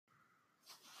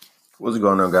What's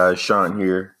going on, guys? Sean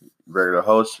here, regular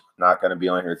host. Not going to be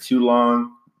on here too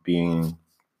long, being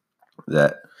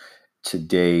that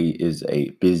today is a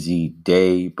busy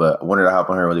day, but I wanted to hop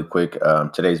on here really quick.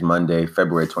 Today's Monday,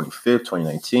 February 25th,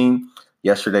 2019.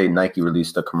 Yesterday, Nike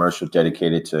released a commercial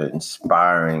dedicated to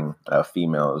inspiring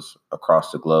females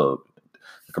across the globe.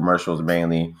 The commercial is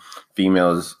mainly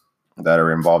females that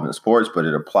are involved in sports, but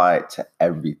it applied to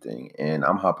everything. And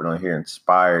I'm hopping on here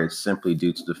inspired simply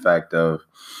due to the fact of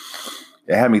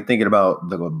it had me thinking about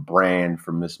the brand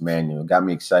for Miss Manual. It got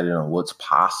me excited on what's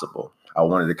possible. I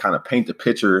wanted to kind of paint the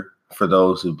picture for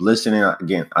those who've listening.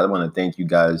 Again, I want to thank you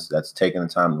guys that's taking the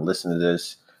time to listen to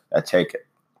this, that take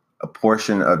a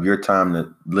portion of your time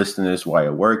to listen to this while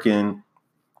you're working,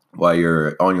 while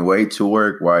you're on your way to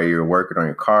work, while you're working on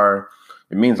your car.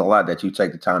 It means a lot that you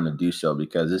take the time to do so,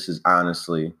 because this is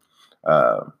honestly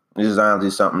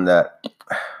something that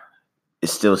it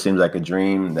still seems like a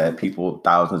dream that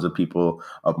thousands of people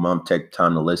a month take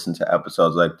time to listen to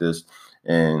episodes like this.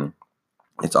 And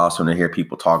it's awesome to hear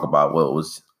people talk about what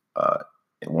was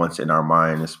once in our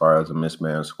mind as far as a Miss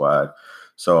Man Squad.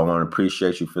 So I want to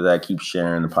appreciate you for that. Keep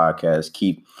sharing the podcast.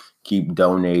 Keep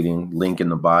donating. Link in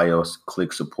the bios.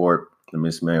 Click support the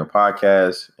Miss Manual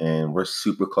podcast. And we're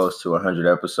super close to 100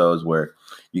 episodes where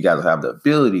you guys have the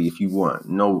ability, if you want,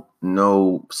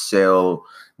 no sale,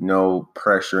 no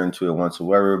pressure into it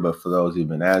whatsoever. But for those who've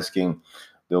been asking,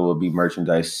 there will be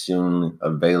merchandise soon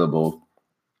available.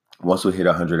 Once we hit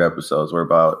 100 episodes,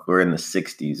 we're in the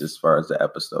 60s as far as the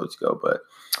episodes go. But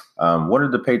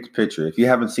wanted to paint the picture. If you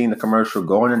haven't seen the commercial,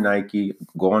 go on to Nike,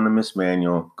 go on to Miss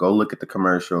Manual, go look at the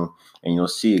commercial, and you'll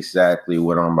see exactly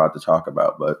what I'm about to talk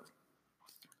about. But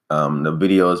the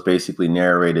video is basically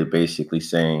narrated, basically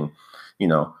saying,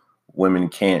 women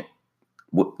can't.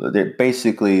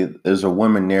 Basically, there's a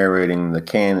woman narrating the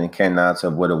can and cannots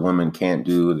of what a woman can't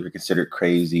do. They're considered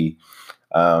crazy,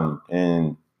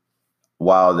 and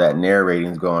while that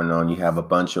narrating is going on, you have a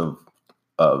bunch of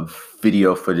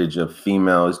video footage of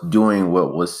females doing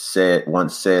what was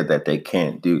once said that they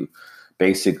can't do,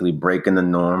 basically breaking the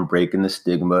norm, breaking the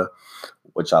stigma,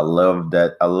 which I love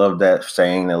that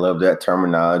saying. I love that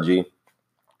terminology.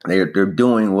 They're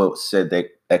doing what said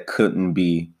that couldn't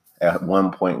be at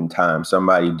one point in time.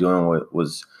 Somebody doing what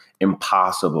was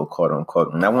impossible, quote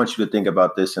unquote. And I want you to think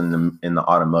about this in the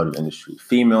automotive industry,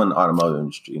 female in the automotive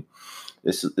industry.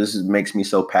 This makes me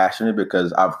so passionate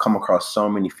because I've come across so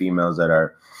many females that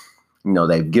are,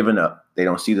 they've given up. They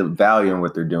don't see the value in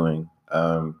what they're doing.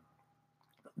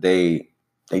 They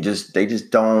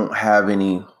just don't have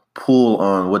any pull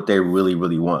on what they really,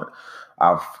 really want.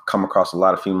 I've come across a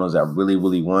lot of females that really,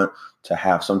 really want to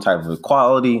have some type of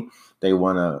equality. They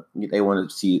want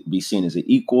to be seen as an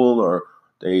equal, or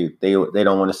they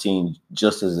don't want to seen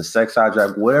just as a sex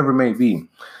object, whatever it may be.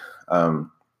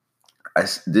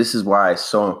 This is why it's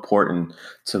so important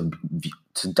to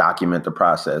document the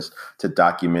process, to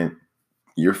document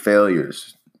your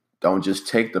failures. Don't just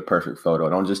take the perfect photo.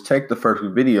 Don't just take the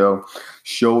perfect video.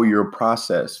 Show your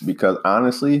process, because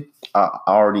honestly, I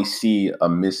already see a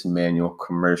Miss Manual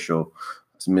commercial,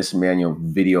 Miss Manual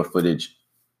video footage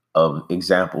of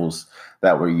examples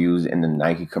that were used in the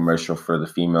Nike commercial for the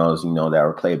females, that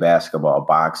were play basketball,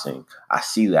 boxing. I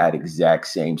see that exact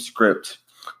same script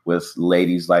with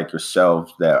ladies like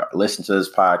yourself that listen to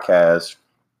this podcast,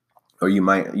 or you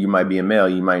might be a male.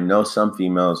 You might know some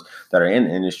females that are in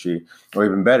the industry, or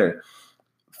even better,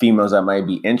 females that might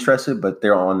be interested, but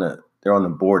they're on the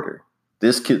border.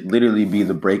 This could literally be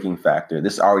the breaking factor.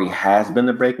 This already has been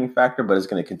the breaking factor, but it's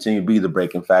going to continue to be the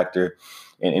breaking factor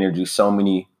and introduce so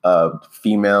many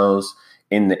females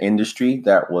in the industry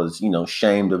that was,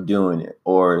 shamed of doing it,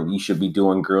 or you should be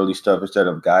doing girly stuff instead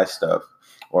of guy stuff,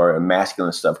 or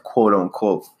masculine stuff, quote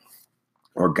unquote,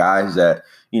 or guys that,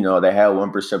 they have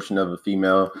one perception of a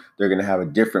female, they're going to have a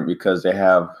different, because they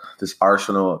have this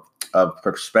arsenal of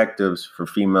perspectives for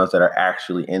females that are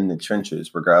actually in the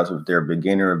trenches, regardless if they're a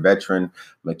beginner, a veteran,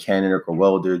 mechanic, or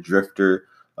welder, drifter,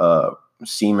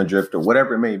 SEMA drifter,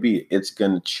 whatever it may be. It's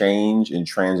going to change and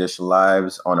transition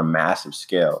lives on a massive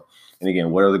scale. And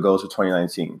again, what are the goals for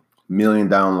 2019? Million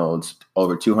downloads,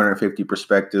 over 250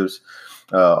 perspectives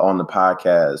on the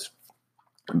podcast.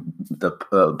 The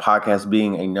podcast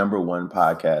being a number one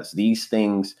podcast. These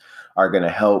things are going to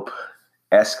help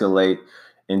escalate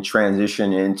and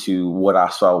transition into what I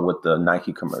saw with the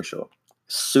Nike commercial.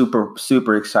 Super,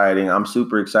 super exciting. I'm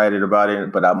super excited about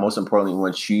it, but I most importantly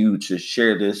want you to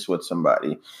share this with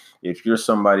somebody. If you're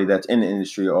somebody that's in the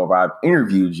industry, or if I've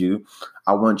interviewed you,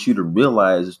 I want you to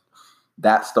realize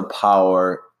that's the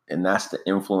power and that's the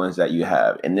influence that you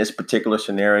have. In this particular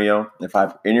scenario, if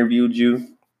I've interviewed you,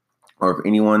 or if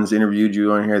anyone's interviewed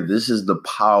you on here, this is the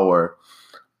power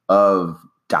of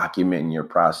documenting your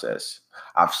process.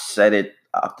 I've said it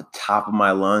off the top of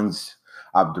my lungs.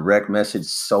 I've direct messaged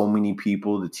so many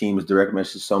people. The team has direct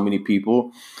messaged so many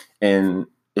people. And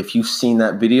if you've seen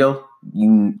that video,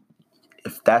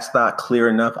 if that's not clear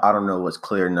enough, I don't know what's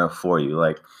clear enough for you.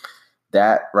 Like,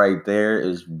 that right there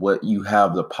is what you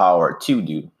have the power to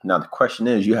do. Now, the question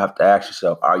is, you have to ask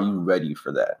yourself, are you ready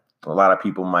for that? A lot of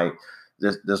people might,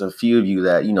 there's a few of you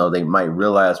that, they might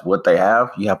realize what they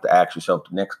have. You have to ask yourself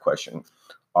the next question.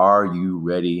 Are you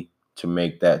ready to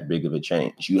make that big of a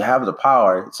change? You have the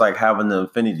power. It's like having the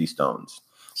Infinity Stones.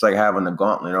 It's like having the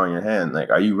gauntlet on your hand. Like,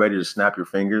 are you ready to snap your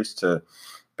fingers to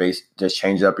just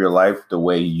change up your life the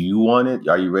way you want it?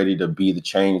 Are you ready to be the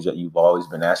change that you've always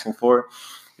been asking for?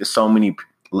 There's so many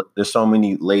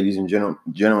ladies and gentlemen,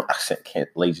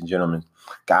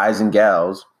 guys and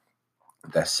gals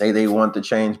that say they want the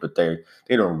change, but they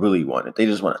don't really want it. They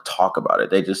just want to talk about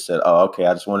it. They just said, oh, okay,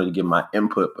 I just wanted to give my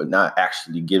input, but not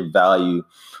actually give value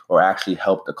or actually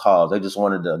help the cause. They just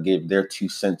wanted to give their 2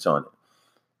 cents on it.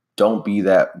 Don't be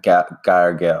that guy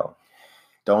or gal.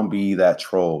 Don't be that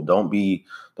troll. Don't be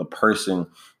the person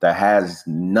that has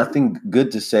nothing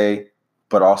good to say,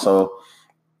 but also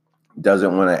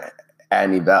doesn't want to add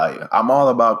any value. I'm all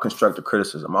about constructive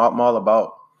criticism. I'm all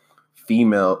about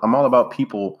I'm all about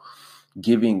people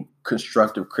giving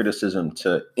constructive criticism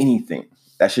to anything.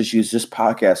 Let's just use this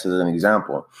podcast as an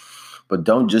example. But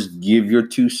don't just give your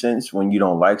 2 cents when you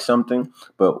don't like something,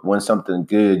 but when something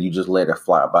good, you just let it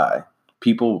fly by.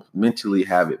 People mentally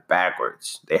have it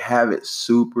backwards. They have it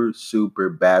super, super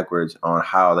backwards on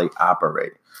how they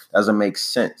operate. Doesn't make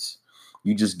sense.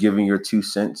 You just giving your 2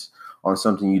 cents on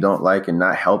something you don't like and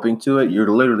not helping to it,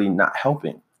 you're literally not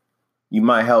helping. You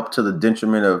might help to the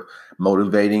detriment of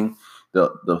motivating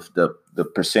the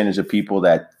percentage of people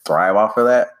that thrive off of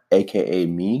that, aka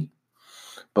me.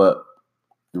 But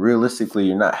realistically,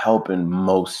 you're not helping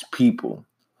most people.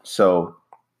 So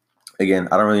again,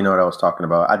 I don't really know what I was talking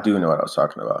about. I do know what I was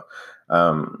talking about.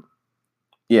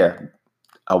 Yeah,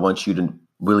 I want you to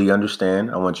really understand.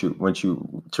 I want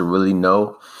you to really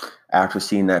know. After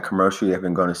seeing that commercial, you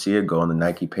haven't gone to see it, go on the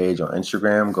Nike page on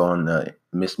Instagram, go on the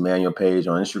Miss Manual page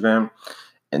on Instagram,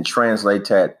 and translate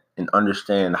that and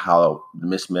understand how the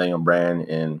Miss Manual brand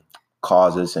and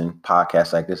causes and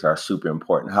podcasts like this are super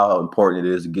important. How important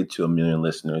it is to get to 1 million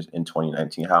listeners in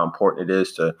 2019. How important it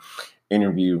is to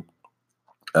interview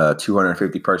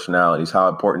 250 personalities. How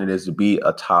important it is to be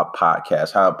a top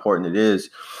podcast. How important it is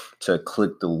to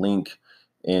click the link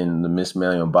in the Miss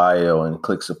Manual bio and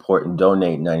click support and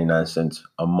donate 99 cents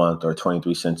a month or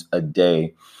 23 cents a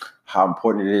day. How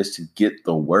important it is to get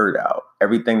the word out.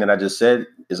 Everything that I just said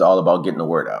is all about getting the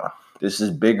word out. This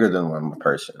is bigger than one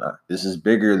person. This is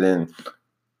bigger than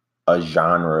a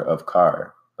genre of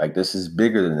car. Like, this is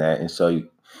bigger than that. And so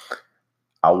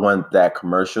I want that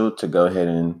commercial to go ahead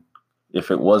and, if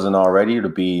it wasn't already, to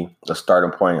be a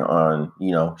starting point on,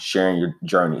 sharing your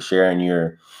journey, sharing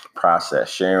your process,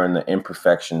 sharing the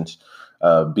imperfections,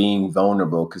 being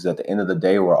vulnerable. Because at the end of the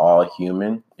day, we're all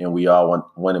human and we all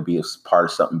want to be a part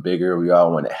of something bigger. We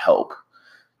all want to help.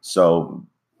 So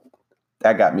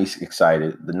that got me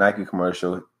excited. The Nike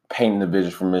commercial, painting the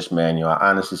vision for Miss Manual. I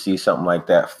honestly see something like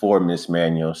that for Miss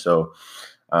Manual. So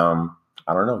I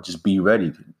don't know, just be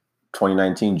ready.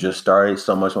 2019 just started.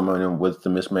 So much momentum with the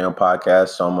Miss Manual podcast.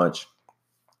 So much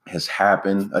has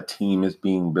happened. A team is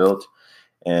being built,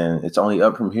 and it's only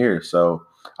up from here. So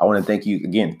I want to thank you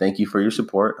again. Thank you for your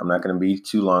support. I'm not going to be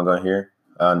too long on here.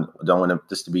 Don't want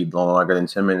this to be no longer than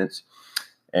 10 minutes.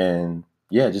 And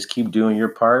yeah, just keep doing your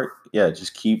part. Yeah,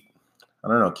 just keep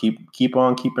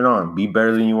on keeping on. Be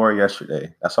better than you were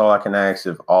yesterday. That's all I can ask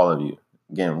of all of you.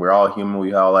 Again, we're all human.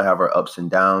 We all have our ups and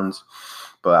downs.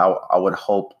 But I would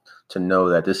hope to know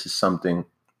that this is something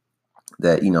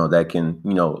that, that can,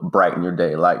 brighten your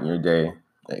day, lighten your day,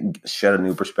 shed a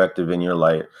new perspective in your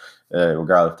light,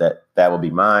 regardless if that will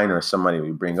be mine or somebody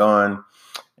we bring on.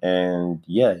 And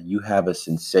yeah, you have a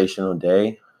sensational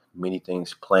day. Many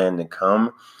things planned to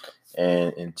come.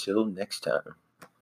 And until next time.